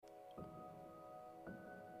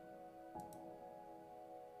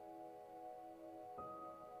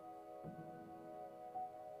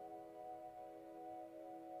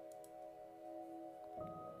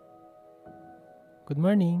Good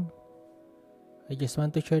morning. I just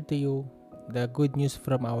want to share to you the good news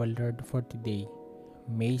from our Lord for today,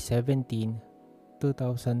 May 17,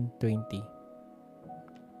 2020.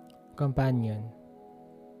 Companion.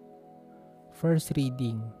 First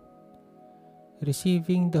reading.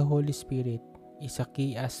 Receiving the Holy Spirit is a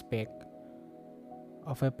key aspect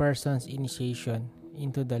of a person's initiation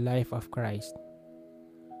into the life of Christ.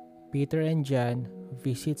 Peter and John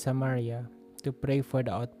visit Samaria to pray for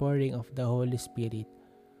the outpouring of the Holy Spirit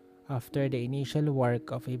after the initial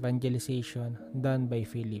work of evangelization done by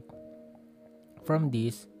Philip. From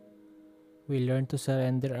this, we learn to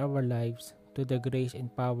surrender our lives to the grace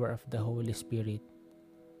and power of the Holy Spirit.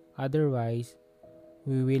 Otherwise,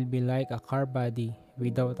 we will be like a car body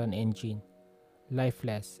without an engine,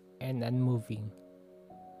 lifeless and unmoving.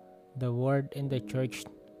 The Word and the Church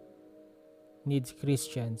needs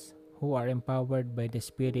Christians who are empowered by the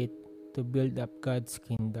Spirit to build up God's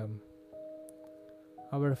kingdom.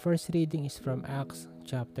 Our first reading is from Acts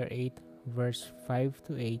chapter 8, verse 5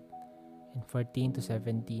 to 8 and 14 to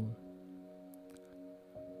 17.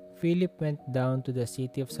 Philip went down to the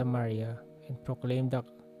city of Samaria and proclaimed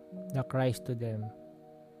the Christ to them.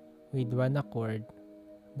 With one accord,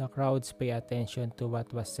 the crowds paid attention to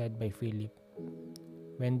what was said by Philip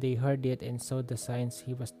when they heard it and saw the signs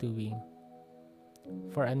he was doing.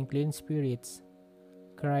 For unclean spirits,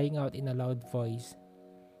 crying out in a loud voice,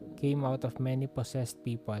 came out of many possessed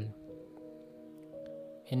people,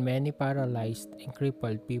 and many paralyzed and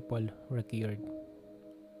crippled people were cured.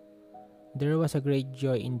 There was a great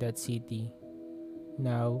joy in that city.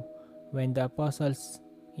 Now, when the apostles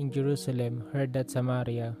in Jerusalem heard that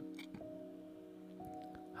Samaria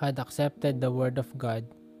had accepted the word of God,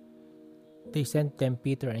 they sent them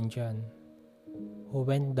Peter and John, who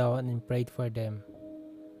went down and prayed for them,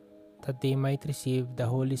 that they might receive the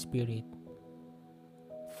Holy Spirit,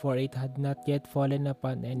 for it had not yet fallen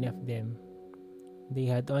upon any of them. They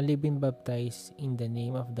had only been baptized in the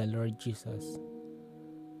name of the Lord Jesus.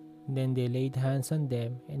 Then they laid hands on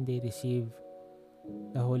them and they received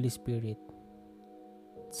the Holy Spirit.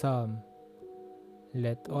 Psalm.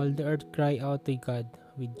 Let all the earth cry out to God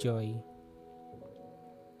with joy.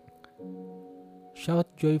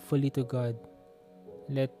 Shout joyfully to God.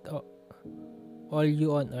 Let all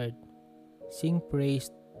you on earth sing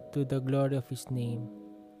praise to the glory of His name.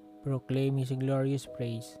 Proclaim His glorious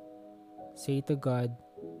praise. Say to God,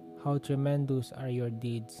 how tremendous are your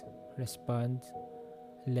deeds. Respond,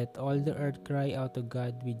 let all the earth cry out to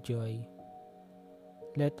God with joy.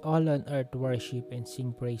 Let all on earth worship and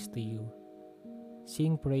sing praise to you.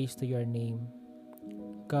 Sing praise to your name.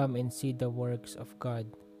 Come and see the works of God,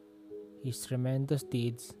 His tremendous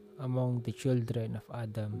deeds among the children of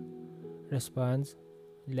Adam. Response,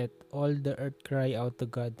 let all the earth cry out to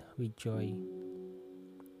God with joy.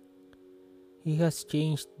 He has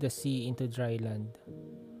changed the sea into dry land.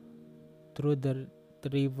 Through the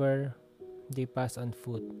river they pass on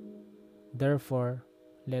foot. Therefore,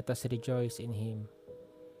 let us rejoice in Him.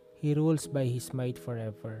 He rules by His might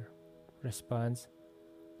forever. Response,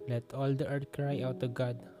 let all the earth cry out to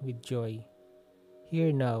God with joy.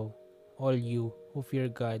 Hear now, all you who fear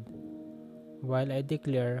God, while I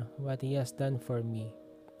declare what He has done for me.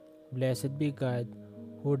 Blessed be God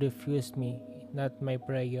who refused me not my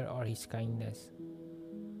prayer or His kindness.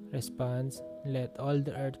 Response, let all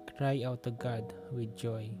the earth cry out to God with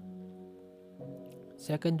joy.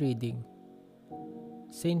 Second reading.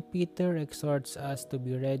 Saint Peter exhorts us to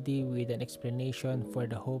be ready with an explanation for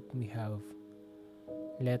the hope we have.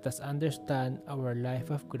 Let us understand our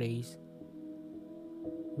life of grace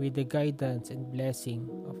with the guidance and blessing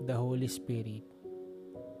of the Holy Spirit.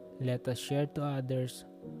 Let us share to others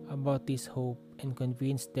about this hope and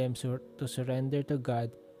convince them to surrender to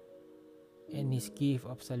God and His gift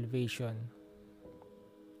of salvation.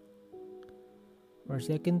 Our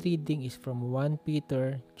second reading is from 1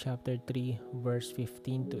 Peter chapter 3 verse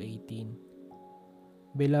 15 to 18.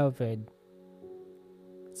 Beloved,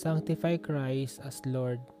 sanctify Christ as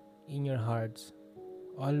Lord in your hearts.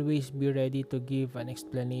 Always be ready to give an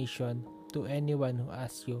explanation to anyone who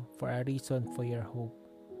asks you for a reason for your hope,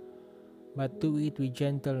 but do it with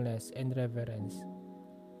gentleness and reverence,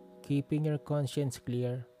 keeping your conscience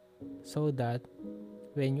clear, so that,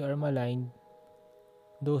 when you are maligned,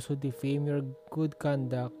 those who defame your good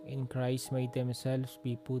conduct in Christ may themselves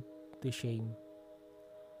be put to shame.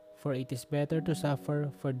 For it is better to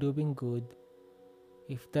suffer for doing good,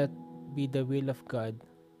 if that be the will of God,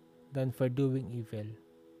 than for doing evil.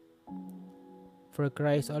 For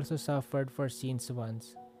Christ also suffered for sins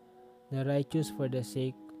once, the righteous for the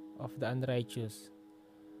sake of the unrighteous,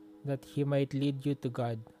 that He might lead you to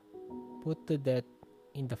God, put to death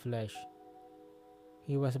in the flesh,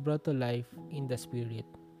 He was brought to life in the Spirit.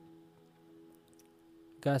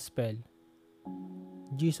 Gospel.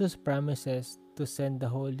 Jesus promises to send the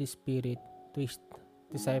Holy Spirit to his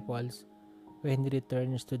disciples when he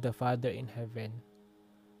returns to the Father in heaven.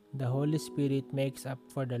 The Holy Spirit makes up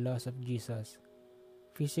for the loss of Jesus'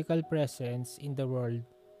 physical presence in the world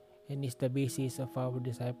and is the basis of our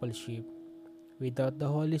discipleship. Without the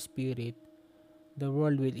Holy Spirit, the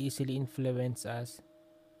world will easily influence us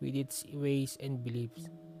with its ways and beliefs.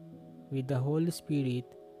 With the Holy Spirit,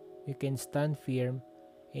 we can stand firm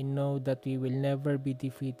and know that we will never be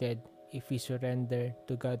defeated if we surrender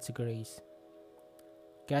to God's grace.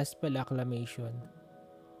 Gospel acclamation.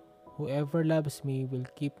 Whoever loves me will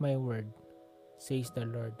keep my word, says the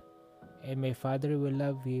Lord, and my Father will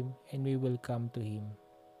love him, and we will come to him.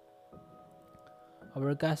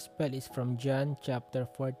 Our Gospel is from John chapter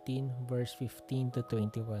 14, verse 15 to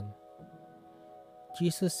 21.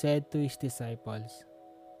 Jesus said to his disciples,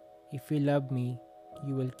 "If you love me,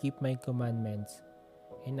 you will keep my commandments,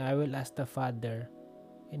 and I will ask the Father,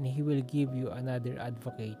 and he will give you another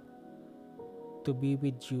advocate to be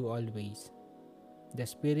with you always, the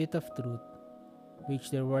Spirit of truth, which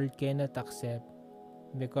the world cannot accept,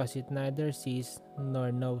 because it neither sees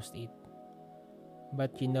nor knows it.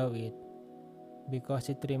 But you know it, because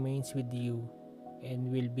it remains with you and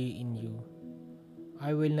will be in you.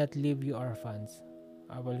 I will not leave you orphans.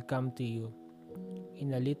 I will come to you.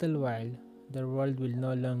 In a little while, the world will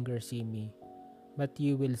no longer see me, but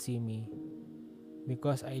you will see me,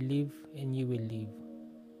 because I live and you will live.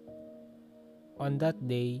 On that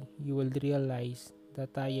day, you will realize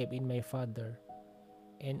that I am in my Father,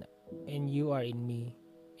 and you are in me,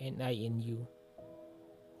 and I in you.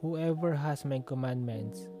 Whoever has my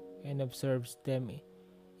commandments and observes them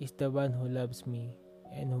is the one who loves me,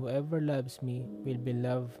 and whoever loves me will be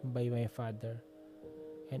loved by my Father,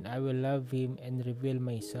 and I will love him and reveal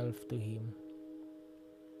myself to him."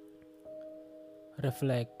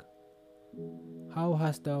 Reflect. How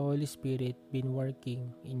has the Holy Spirit been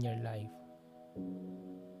working in your life?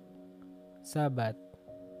 Sabbath.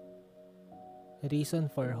 Reason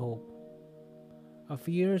for hope. A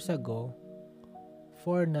few years ago,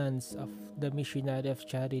 4 nuns of the Missionary of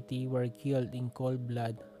Charity were killed in cold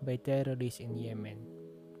blood by terrorists in Yemen.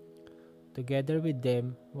 Together with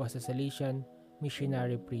them was a Salesian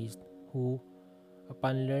missionary priest who,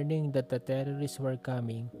 upon learning that the terrorists were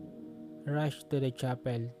coming, rushed to the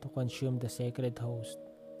chapel to consume the sacred host,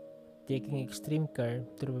 taking extreme care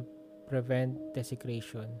to prevent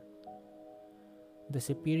desecration. The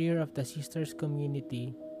superior of the sisters'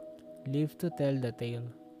 community lived to tell the tale.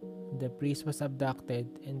 The priest was abducted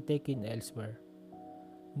and taken elsewhere.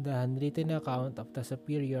 The handwritten account of the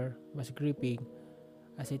superior was gripping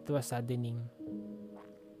as it was saddening.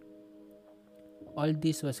 All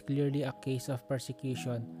this was clearly a case of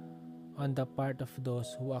persecution on the part of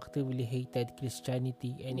those who actively hated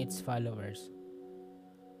Christianity and its followers.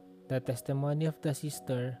 The testimony of the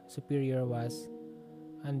sister superior was,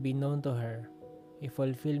 unbeknown to her, a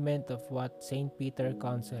fulfillment of what St. Peter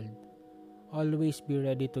counseled. Always be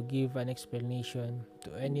ready to give an explanation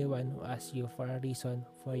to anyone who asks you for a reason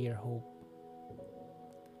for your hope.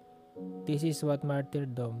 This is what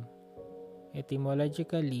martyrdom,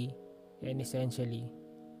 etymologically and essentially,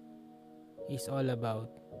 is all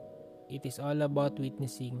about. It is all about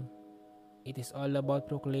witnessing. It is all about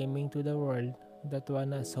proclaiming to the world that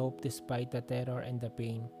one has hope despite the terror and the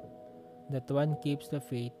pain, that one keeps the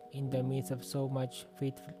faith in the midst of so much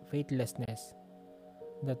faithlessness,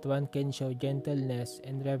 that one can show gentleness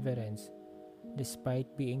and reverence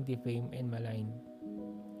despite being defamed and maligned.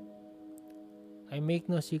 I make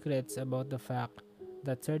no secrets about the fact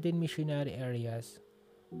that certain missionary areas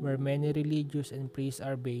where many religious and priests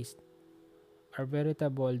are based are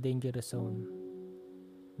veritable danger zone.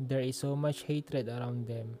 There is so much hatred around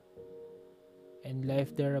them, and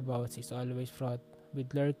life thereabouts is always fraught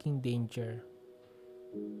with lurking danger.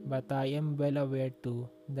 But I am well aware too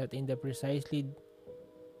that in the precisely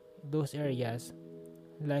those areas,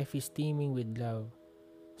 life is teeming with love.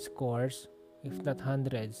 Scores, if not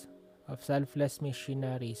hundreds, of selfless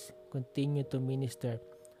missionaries continue to minister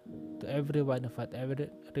to everyone of whatever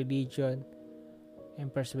religion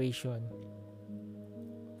and persuasion,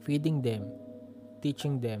 feeding them,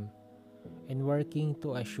 teaching them, and working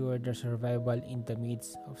to assure their survival in the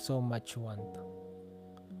midst of so much want.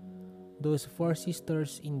 Those 4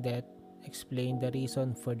 sisters in debt explain the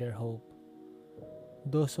reason for their hope.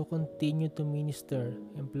 Those who continue to minister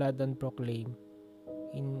and plod and proclaim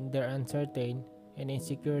in their uncertain and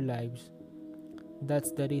insecure lives,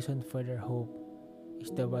 that's the reason for their hope,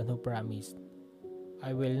 is the one who promised,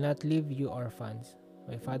 "I will not leave you orphans,"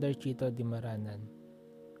 by Father Chito Dimaranan.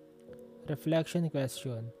 Reflection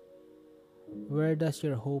question: where does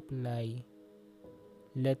your hope lie?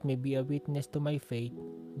 Let me be a witness to my faith,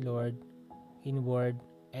 Lord, in word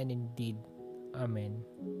and in deed. Amen.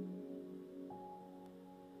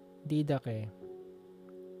 Didache.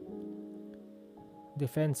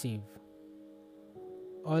 Defensive.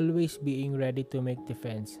 Always being ready to make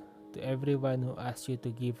defense to everyone who asks you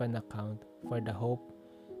to give an account for the hope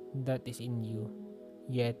that is in you,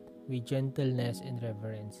 yet with gentleness and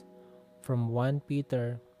reverence. From 1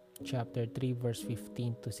 Peter chapter 3 verse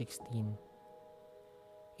 15 to 16.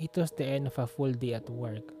 It was the end of a full day at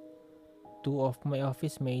work. Two of my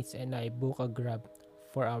office mates and I booked a Grab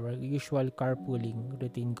for our usual carpooling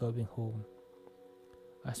routine going home.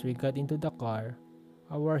 As we got into the car,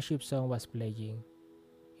 a worship song was playing.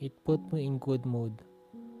 It put me in good mood.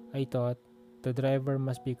 I thought the driver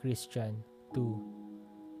must be Christian too.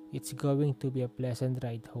 It's going to be a pleasant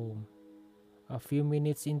ride home. A few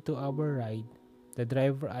minutes into our ride, the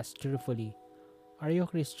driver asked cheerfully, "Are you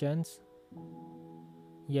Christians?"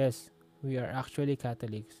 "Yes, we are actually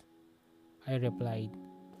Catholics," I replied.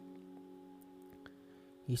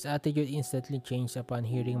 His attitude instantly changed upon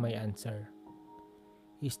hearing my answer.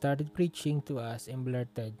 He started preaching to us and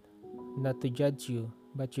blurted, "Not to judge you,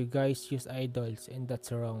 but you guys use idols and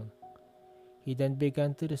that's wrong." He then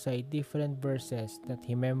began to recite different verses that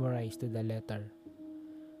he memorized to the letter.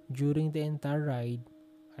 During the entire ride,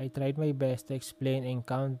 I tried my best to explain and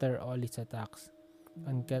counter all his attacks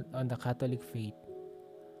on the Catholic faith.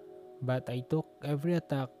 But I took every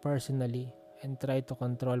attack personally and tried to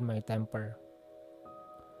control my temper.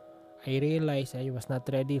 I realized I was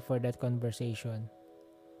not ready for that conversation.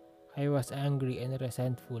 I was angry and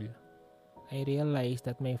resentful. I realized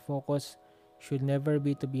that my focus should never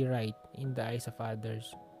be to be right in the eyes of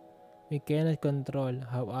others. We cannot control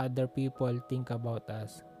how other people think about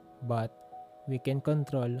us, but we can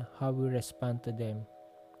control how we respond to them.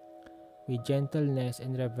 With gentleness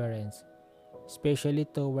and reverence, especially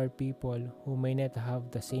toward people who may not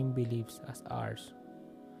have the same beliefs as ours.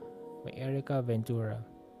 By Erica Ventura.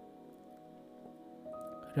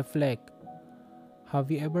 Reflect.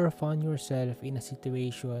 Have you ever found yourself in a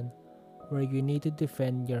situation where you need to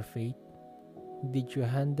defend your faith? Did you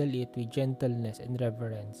handle it with gentleness and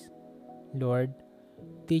reverence? Lord,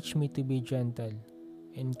 teach me to be gentle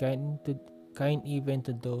and kind even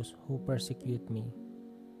to those who persecute me.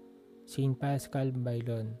 Saint Pascal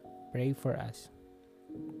Bailon, pray for us.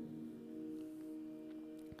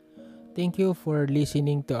 Thank you for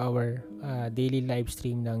listening to our daily live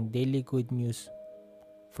stream ng Daily Good News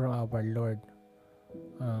from our Lord.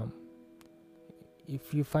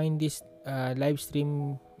 If you find this live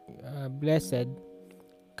stream blessed,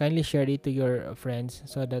 kindly share it to your friends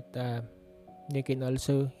so that they can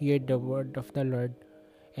also hear the word of the Lord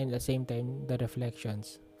and at the same time the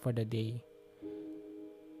reflections for the day.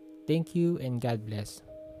 Thank you and God bless.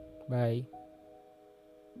 Bye.